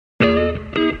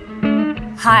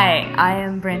Hi, I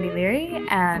am Brandy Leary,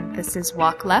 and this is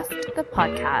Walk Left, the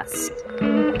podcast.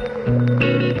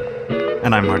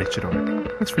 And I'm Marty Chidoric.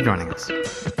 Thanks for joining us.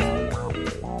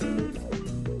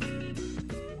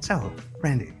 So,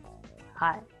 Brandy.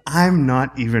 Hi. I'm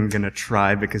not even going to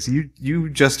try because you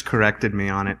just corrected me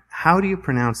on it. How do you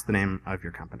pronounce the name of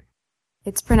your company?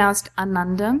 It's pronounced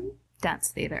Anandam Dance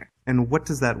Theatre. And what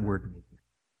does that word mean?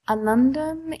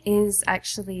 Anandam is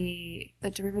actually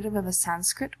the derivative of a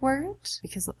Sanskrit word,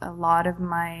 because a lot of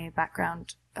my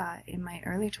background in my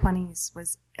early 20s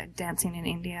was dancing in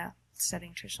India,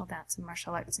 studying traditional dance and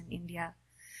martial arts in India.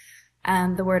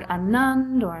 And the word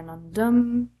Anand or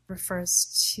Anandam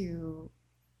refers to,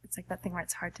 it's like that thing where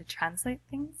it's hard to translate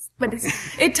things, but it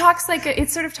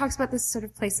sort of talks about this sort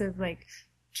of place of like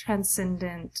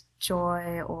transcendent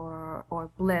joy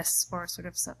or bliss, or sort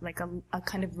of like a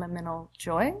kind of liminal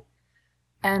joy.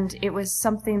 And it was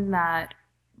something that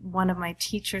one of my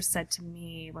teachers said to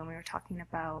me when we were talking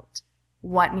about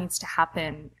what needs to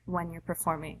happen when you're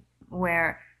performing,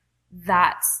 where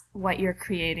that's what you're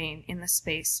creating in the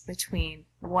space between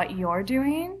what you're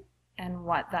doing and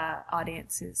what the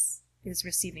audience is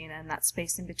receiving, and that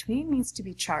space in between needs to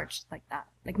be charged like that.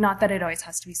 Like, not that it always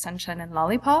has to be sunshine and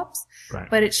lollipops, right,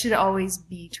 but it should always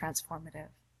be transformative.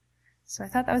 So I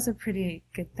thought that was a pretty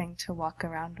good thing to walk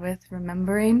around with,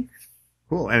 remembering.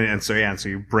 Cool. And so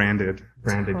you branded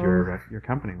your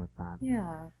company with that.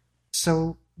 Yeah.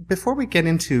 So before we get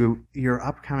into your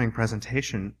upcoming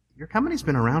presentation, your company's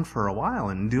been around for a while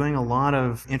and doing a lot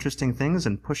of interesting things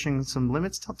and pushing some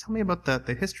limits. Tell me about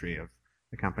the history of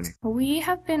the company. We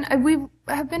have been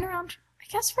around, I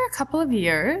guess, for a couple of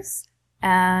years,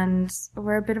 and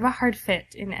we're a bit of a hard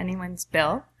fit in anyone's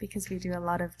bill because we do a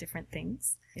lot of different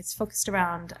things. It's focused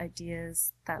around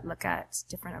ideas that look at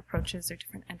different approaches or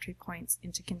different entry points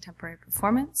into contemporary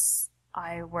performance.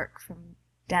 I work from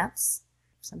dance.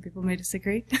 Some people may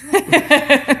disagree,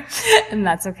 and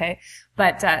that's okay.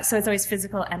 But so it's always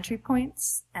physical entry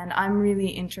points, and I'm really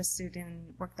interested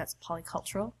in work that's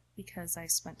polycultural, because I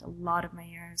spent a lot of my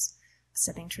years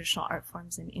studying traditional art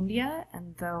forms in India,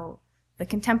 and though the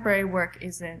contemporary work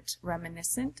isn't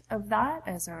reminiscent of that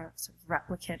as a sort of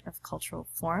replicate of cultural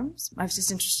forms, I was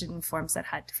just interested in forms that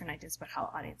had different ideas about how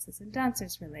audiences and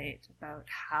dancers relate, about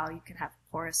how you can have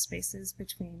porous spaces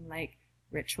between like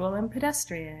ritual and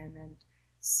pedestrian, and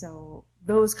so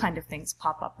those kind of things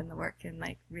pop up in the work in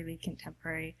like really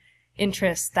contemporary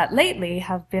interests that lately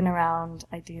have been around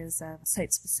ideas of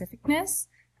site specificness,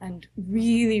 and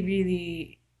really,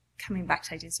 really coming back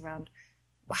to ideas around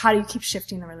how do you keep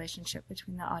shifting the relationship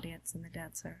between the audience and the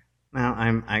dancer. Now,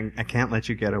 I can't let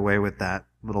you get away with that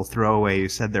little throwaway you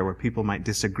said there where people might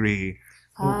disagree.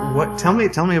 Tell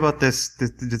me about this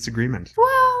disagreement.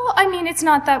 Well, I mean, it's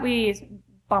not that we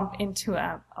bump into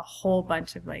a whole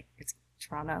bunch of like, it's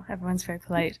Toronto, everyone's very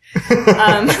polite.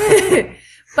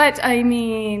 But I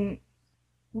mean,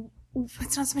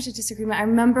 it's not so much a disagreement. I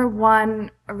remember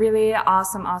one really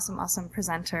awesome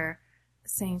presenter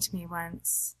saying to me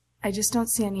once, I just don't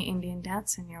see any Indian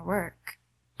dance in your work.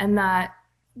 And that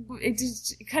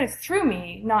it kind of threw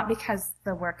me, not because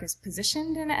the work is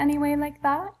positioned in any way like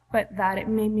that, but that it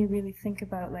made me really think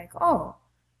about like, oh,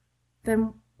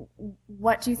 then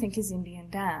what do you think is Indian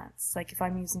dance? Like, if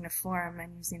I'm using a form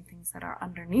and using things that are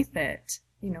underneath it,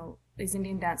 you know, is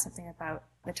Indian dance something about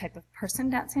the type of person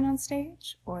dancing on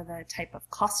stage, or the type of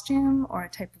costume, or a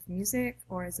type of music,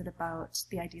 or is it about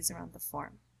the ideas around the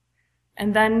form?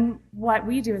 And then what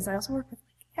we do is I also work with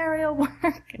like aerial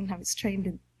work, and I was trained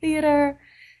in theater,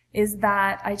 is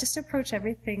that I just approach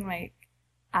everything like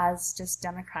as just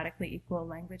democratically equal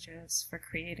languages for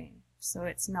creating. So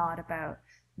it's not about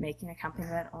making a company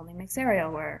that only makes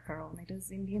aerial work or only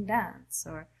does Indian dance,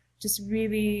 or just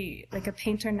really, like, a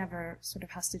painter never sort of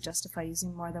has to justify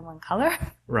using more than one color.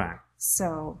 Right.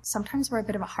 So sometimes we're a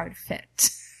bit of a hard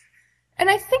fit. And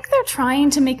I think they're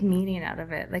trying to make meaning out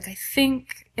of it. Like, I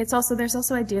think there's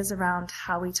also ideas around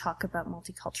how we talk about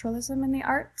multiculturalism in the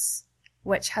arts,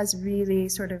 which has really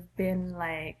sort of been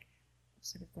like,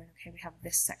 sort of going, okay, we have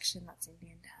this section that's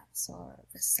Indian dance, or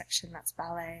this section that's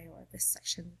ballet, or this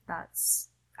section that's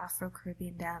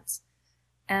Afro-Caribbean dance.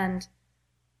 And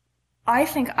I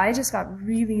think I just got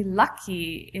really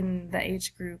lucky in the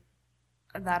age group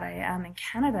that I am in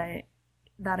Canada,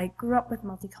 that I grew up with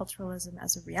multiculturalism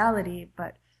as a reality,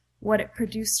 but what it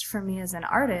produced for me as an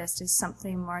artist is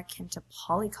something more akin to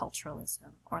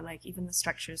polyculturalism, or like even the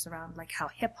structures around like how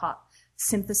hip hop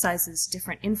synthesizes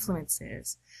different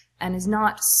influences and is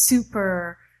not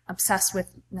super obsessed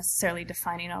with necessarily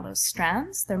defining all those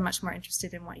strands. They're much more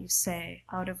interested in what you say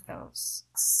out of those.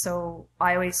 So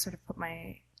I always sort of put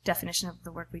my definition of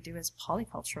the work we do is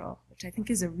polycultural, which I think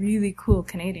is a really cool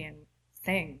Canadian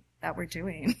thing that we're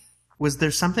doing. Was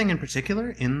there something in particular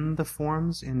in the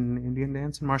forms in Indian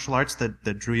dance and martial arts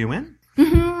that drew you in?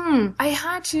 Mm-hmm. I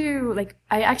had to,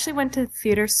 I actually went to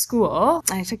theater school.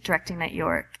 I took directing at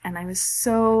York, and I was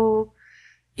so,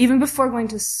 even before going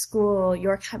to school,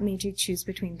 York had made you choose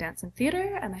between dance and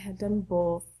theater, and I had done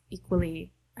both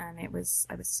equally, and I was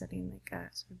studying a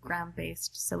sort of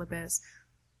ground-based syllabus.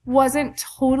 Wasn't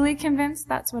totally convinced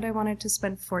that's what I wanted to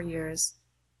spend 4 years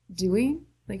doing.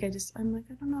 I'm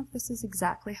I don't know if this is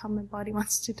exactly how my body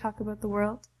wants to talk about the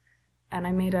world. And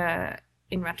I made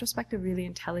in retrospect, a really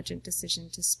intelligent decision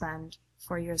to spend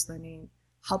 4 years learning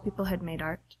how people had made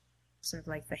art, sort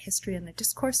of the history and the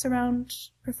discourse around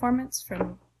performance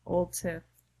from old to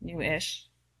new-ish,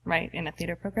 right, in a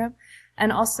theater program.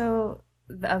 And also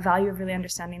the value of really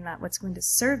understanding that what's going to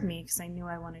serve me, because I knew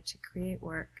I wanted to create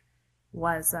work,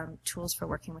 was tools for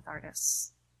working with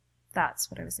artists. That's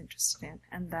what I was interested in.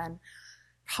 And then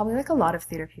probably a lot of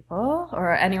theater people,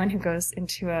 or anyone who goes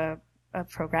into a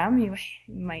program, you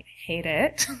might hate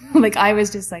it. I was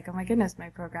just oh my goodness, my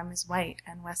program is white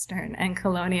and Western and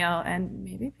colonial and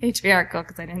maybe patriarchal,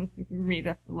 because I didn't read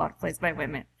a lot of plays by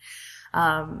women.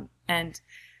 And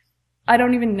I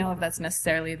don't even know if that's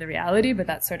necessarily the reality, but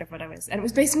that's sort of what I was. And it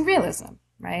was based in realism,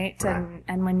 right?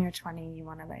 And when you're 20, you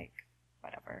want to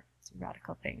whatever,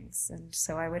 radical things. And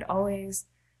so I would always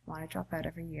want to drop out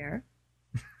every year.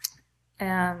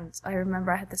 And I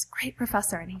remember I had this great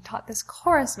professor, and he taught this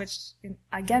course, which,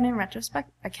 again, in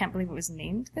retrospect, I can't believe it was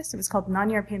named this. It was called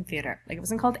Non-European Theater. It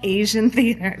wasn't called Asian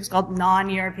Theater. It was called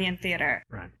Non-European Theater.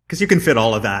 Right. Because you can fit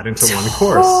all of that into one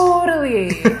course.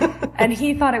 Totally. And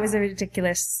he thought it was a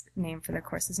ridiculous name for the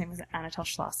course. His name was Anatol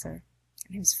Schlosser.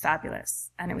 And he was fabulous.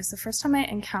 And it was the first time I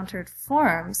encountered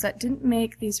forms that didn't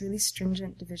make these really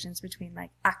stringent divisions between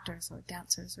actors or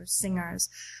dancers or singers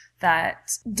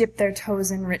that dipped their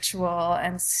toes in ritual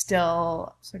and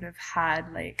still sort of had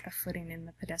a footing in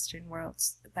the pedestrian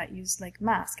worlds, that used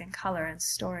mask and color and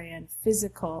story and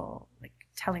physical,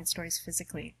 telling stories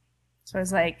physically. So I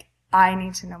was I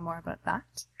need to know more about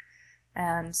that,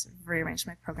 and rearranged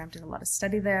my program, did a lot of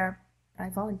study there. I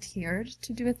volunteered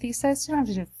to do a thesis. You don't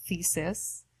have to do a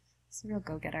thesis. It's a real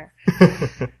go-getter.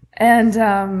 And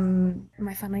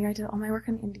my final year, I did all my work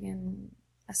on Indian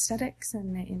aesthetics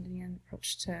and the Indian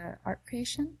approach to art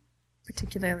creation,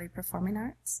 particularly performing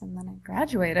arts. And then I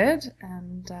graduated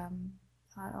and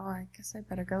thought, I guess I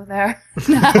better go there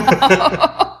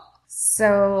now.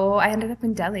 So I ended up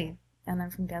in Delhi. And then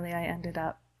from Delhi, I ended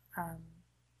up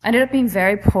being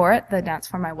very poor at the dance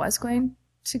form I was going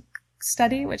to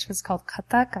study, which was called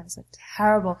Kathak. I was a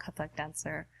terrible Kathak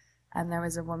dancer. And there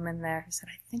was a woman there who said,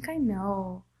 I think I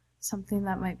know something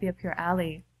that might be up your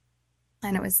alley.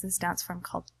 And it was this dance form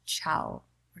called Chow,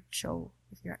 or Cho,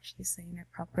 if you're actually saying it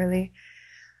properly,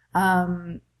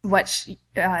 which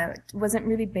wasn't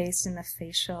really based in the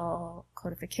facial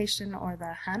codification or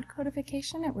the hand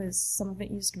codification. It was, some of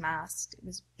it used masked. It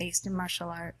was based in martial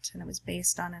art, and it was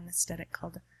based on an aesthetic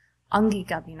called Angi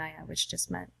Gabinaya, which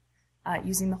just meant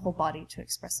using the whole body to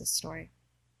express a story.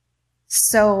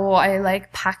 So I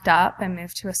packed up and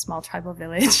moved to a small tribal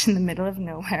village in the middle of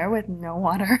nowhere with no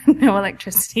water, no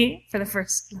electricity for the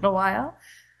first little while,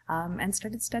 and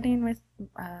started studying with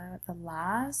the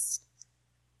last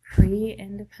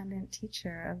pre-independent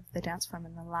teacher of the dance form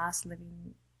and the last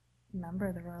living member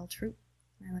of the royal troupe.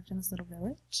 I lived in this little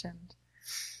village and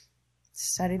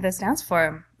studied this dance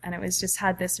form, and it was just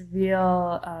had this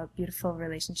real beautiful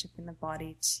relationship in the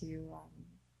body to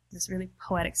this really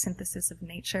poetic synthesis of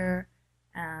nature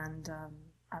and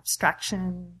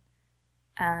abstraction.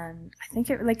 And I think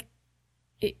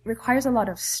it requires a lot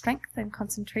of strength and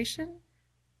concentration.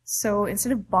 So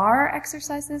instead of bar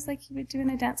exercises like you would do in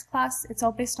a dance class, it's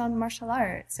all based on martial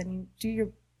arts, and you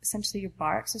do essentially your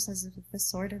bar exercises with the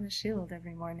sword and the shield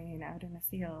every morning out in a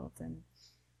field. And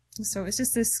so it was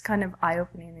just this kind of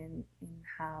eye-opening in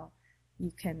how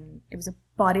it was a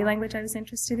body language I was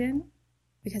interested in,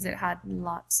 because it had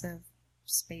lots of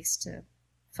space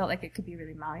felt like it could be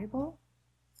really malleable,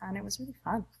 and it was really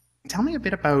fun. Tell me a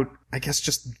bit about, I guess,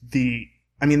 just the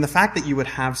fact that you would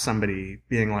have somebody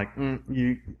being like,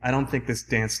 I don't think this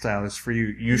dance style is for you,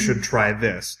 you should try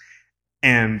this,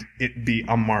 and it be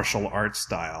a martial arts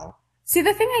style. See,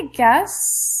 the thing, I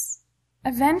guess,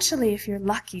 eventually, if you're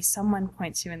lucky, someone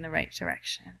points you in the right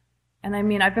direction. And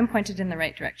I've been pointed in the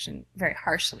right direction very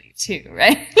harshly too,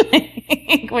 right?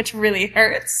 Which really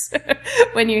hurts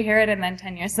when you hear it, and then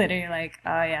 10 years later you're like,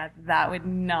 oh yeah, that would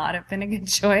not have been a good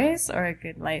choice or a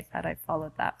good life had I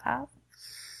followed that path.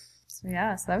 So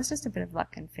that was just a bit of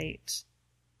luck and fate.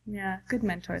 Yeah, good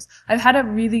mentors. I've had a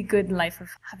really good life of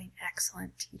having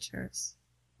excellent teachers.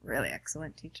 Really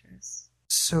excellent teachers.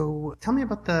 So tell me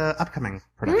about the upcoming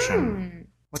production.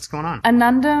 What's going on?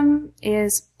 Anandam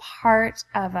is part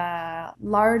of a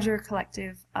larger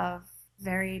collective of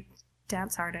varied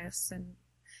dance artists, and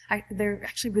they're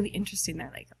actually really interesting.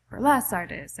 They're like burlesque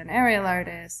artists and aerial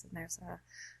artists, and there's a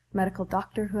medical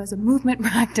doctor who has a movement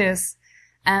practice.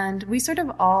 And we sort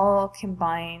of all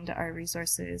combined our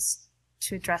resources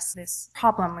to address this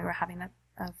problem we were having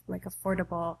of like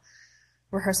affordable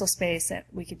rehearsal space that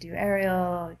we could do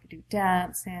aerial, we could do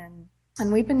dance in.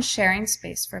 And we've been sharing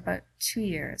space for about 2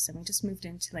 years, and we just moved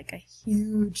into like a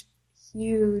huge,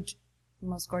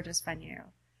 most gorgeous venue.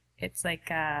 It's like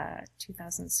a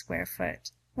 2,000 square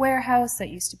foot warehouse that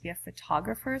used to be a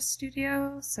photographer's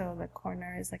studio. So the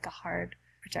corner is like a hard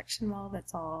projection wall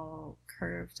that's all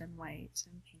curved and white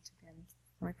and painted in.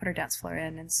 And we put our dance floor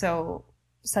in. And so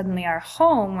suddenly our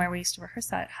home where we used to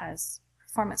rehearse at has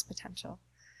performance potential.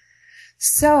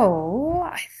 So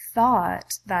I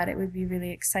thought that it would be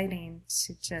really exciting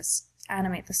to just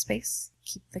animate the space,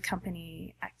 keep the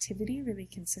company activity really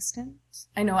consistent.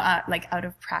 I know, like out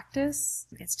of practice,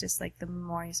 it's just like the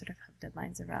more you sort of have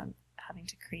deadlines around having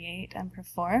to create and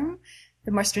perform,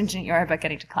 the more stringent you are about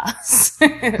getting to class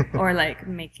or like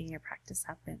making your practice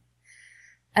happen.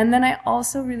 And then I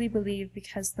also really believe,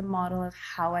 because the model of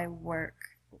how I work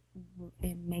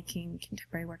in making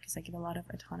contemporary work is I give a lot of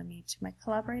autonomy to my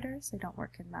collaborators. I don't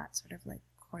work in that sort of like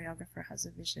choreographer has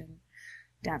a vision.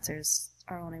 Dancers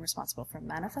are only responsible for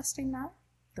manifesting that.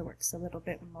 The work's a little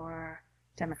bit more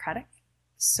democratic.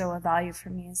 So a value for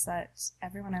me is that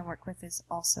everyone I work with is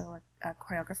also a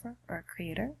choreographer or a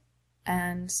creator.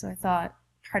 And so I thought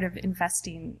part of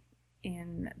investing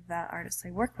in the artists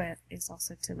I work with is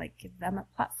also to like give them a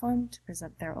platform to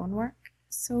present their own work.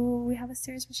 So we have a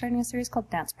series, we're starting a series called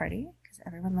Dance Party, because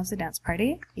everyone loves a dance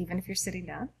party, even if you're sitting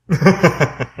down.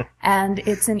 And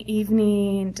it's an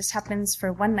evening, just happens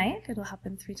for one night. It'll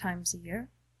happen 3 times a year.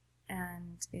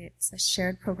 And it's a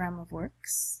shared program of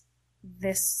works.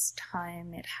 This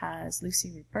time it has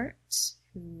Lucy Rupert,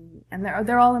 and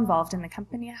they're all involved in the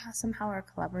company, somehow are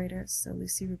collaborators. So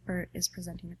Lucy Rupert is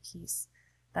presenting a piece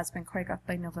that's been choreographed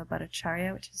by Nova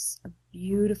Bhattacharya, which is a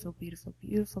beautiful, beautiful,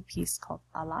 beautiful piece called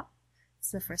Ala. It's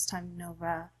the first time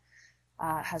Nova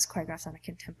has choreographed on a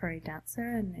contemporary dancer,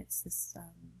 and it's this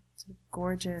sort of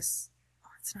gorgeous,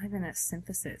 it's not even a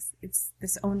synthesis, it's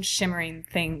this own shimmering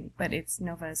thing, but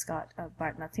Nova's got a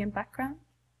Bharatanatyam background.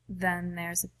 Then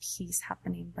there's a piece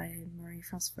happening by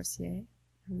Marie-France Forcier,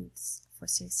 who's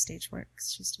Forcier's stage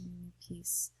works. She's doing a new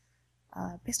piece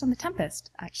based on The Tempest,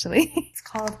 actually. I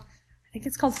think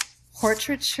it's called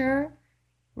Portraiture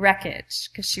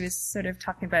Wreckage, because she was sort of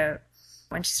talking about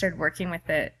when she started working with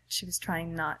it, she was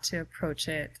trying not to approach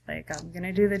it like, I'm going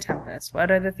to do The Tempest. What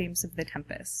are the themes of The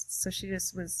Tempest? So she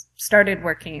just started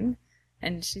working,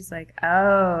 and she's like,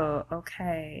 oh,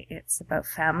 okay, it's about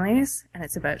families and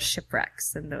it's about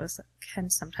shipwrecks, and those can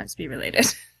sometimes be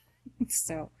related.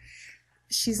 So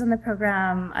she's on the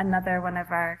program. Another one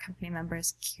of our company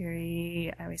members,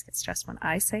 Kiri, I always get stressed when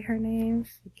I say her name,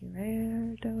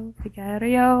 Figuerio,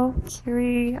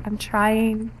 Kiri, I'm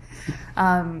trying,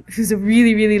 who's a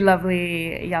really, really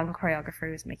lovely young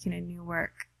choreographer who's making a new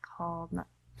work called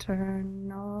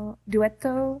Duetto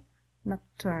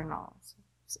Nocturnal.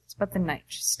 So it's about the night.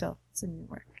 It's a new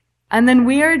work. And then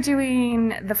we are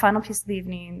doing the final piece of the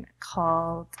evening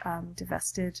called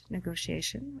Divested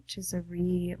Negotiation, which is a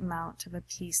remount of a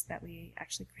piece that we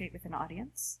actually create with an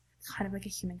audience, kind of like a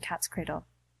human cat's cradle.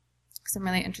 Because I'm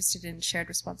really interested in shared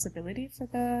responsibility for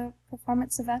the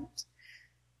performance event.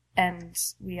 And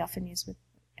we often use with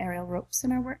aerial ropes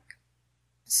in our work.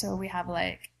 So we have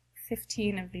like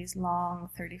 15 of these long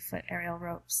 30-foot aerial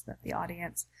ropes that the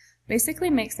audience basically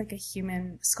makes like a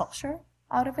human sculpture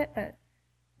out of it that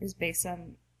is based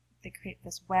on, they create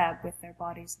this web with their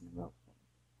bodies in the rope.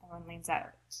 Everyone leans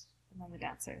out, and then the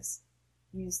dancers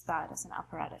use that as an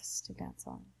apparatus to dance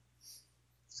on.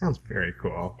 Sounds very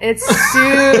cool. It's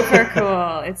super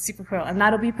cool. It's super cool. And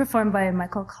that'll be performed by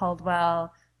Michael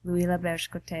Caldwell, Louis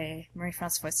Laberge-Coté,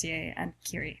 Marie-France Forcier, and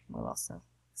Kiri will also.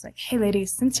 It's like, hey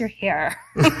ladies, since you're here.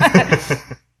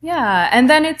 Yeah, and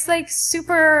then it's like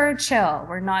super chill.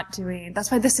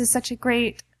 That's why this is such a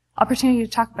great opportunity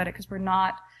to talk about it, because we're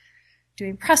not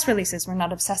doing press releases. We're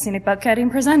not obsessing about getting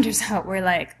presenters out. We're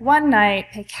like, one night,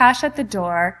 pay cash at the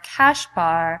door, cash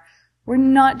bar. We're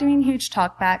not doing huge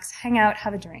talkbacks. Hang out,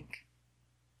 have a drink.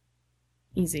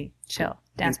 Easy, chill,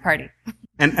 dance party.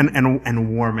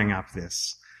 And warming up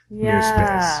this new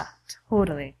space.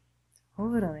 Totally.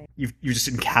 Totally. You just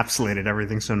encapsulated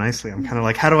everything so nicely. I'm kind of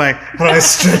like, how do I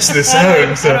stretch this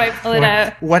out? How do I pull it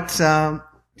out? What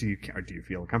do you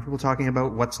feel comfortable talking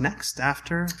about what's next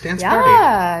after Dance Party?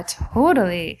 Yeah,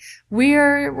 totally.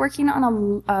 We're working on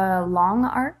a long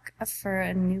arc for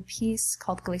a new piece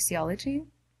called Glaciology,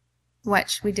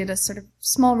 which we did a sort of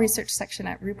small research section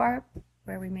at Rhubarb,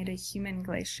 where we made a human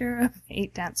glacier of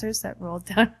 8 dancers that rolled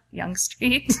down Yonge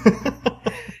Street.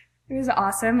 It was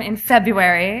awesome. In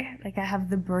February, like, I have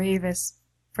the bravest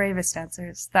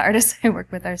dancers. The artists I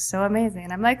work with are so amazing.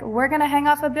 And I'm like, we're going to hang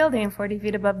off a building 40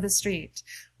 feet above the street.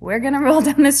 We're going to roll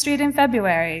down the street in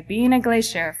February, be in a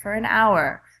glacier for an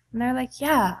hour. And they're like,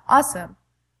 yeah, awesome.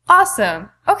 Awesome.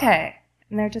 Okay.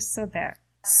 And they're just so there.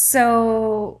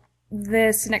 So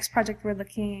this next project we're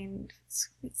looking,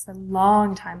 it's a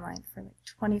long timeline for like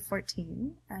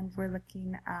 2014. And we're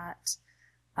looking at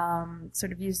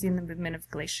sort of using the movement of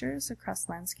glaciers across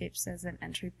landscapes as an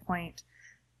entry point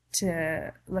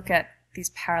to look at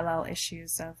these parallel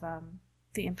issues of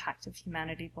the impact of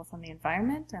humanity both on the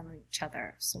environment and on each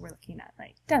other. So we're looking at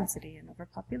like density and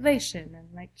overpopulation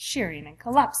and like shearing and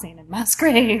collapsing and mass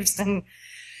graves. And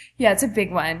yeah, it's a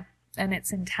big one and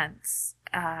it's intense.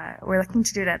 We're looking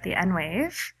to do it at the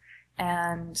N-Wave,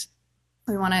 and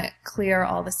we want to clear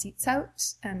all the seats out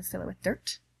and fill it with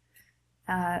dirt.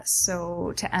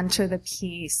 So to enter the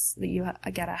piece, you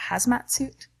get a hazmat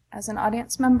suit as an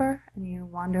audience member, and you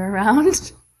wander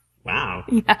around. Wow.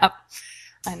 Yeah.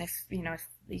 And if you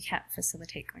can't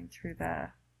facilitate going through the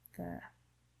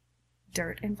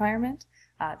dirt environment,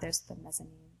 there's the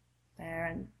mezzanine there,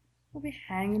 and we'll be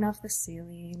hanging off the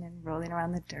ceiling and rolling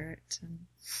around the dirt. And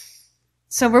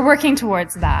so we're working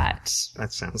towards that.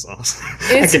 That sounds awesome.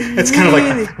 It's kind of like,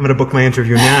 I'm going to book my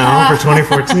interview now for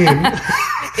 2014.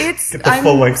 Get the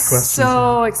full-length questions.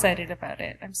 So excited about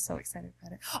it. I'm so excited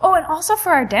about it. Oh, and also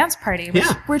for our dance party,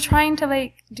 we're trying to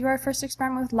like do our first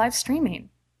experiment with live streaming.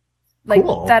 Like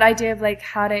cool. That idea of like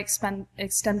how to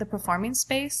extend the performing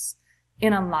space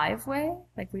in a live way.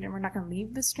 Like we're not going to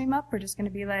leave the stream up. We're just going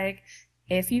to be like,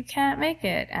 if you can't make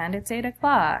it and it's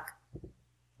 8:00,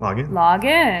 log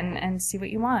in and see what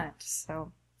you want.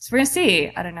 So we're going to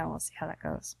see. I don't know. We'll see how that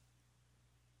goes.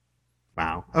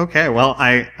 Wow. Okay. Well,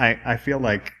 I feel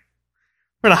like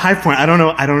we're at a high point. I don't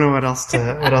know what else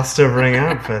to bring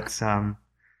up, but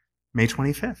May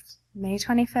 25th. May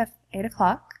 25th,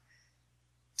 8:00,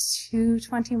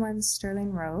 221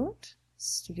 Sterling Road,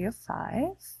 Studio 5.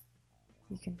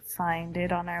 You can find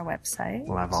it on our website.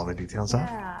 We'll have all the details up.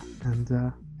 And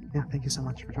thank you so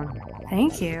much for joining me.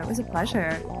 Thank you. It was a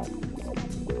pleasure.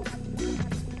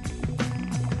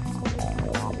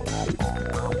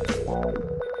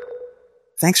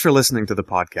 Thanks for listening to the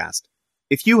podcast.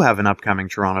 If you have an upcoming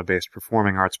Toronto-based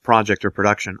performing arts project or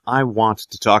production, I want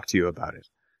to talk to you about it.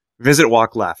 Visit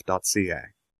walkleft.ca.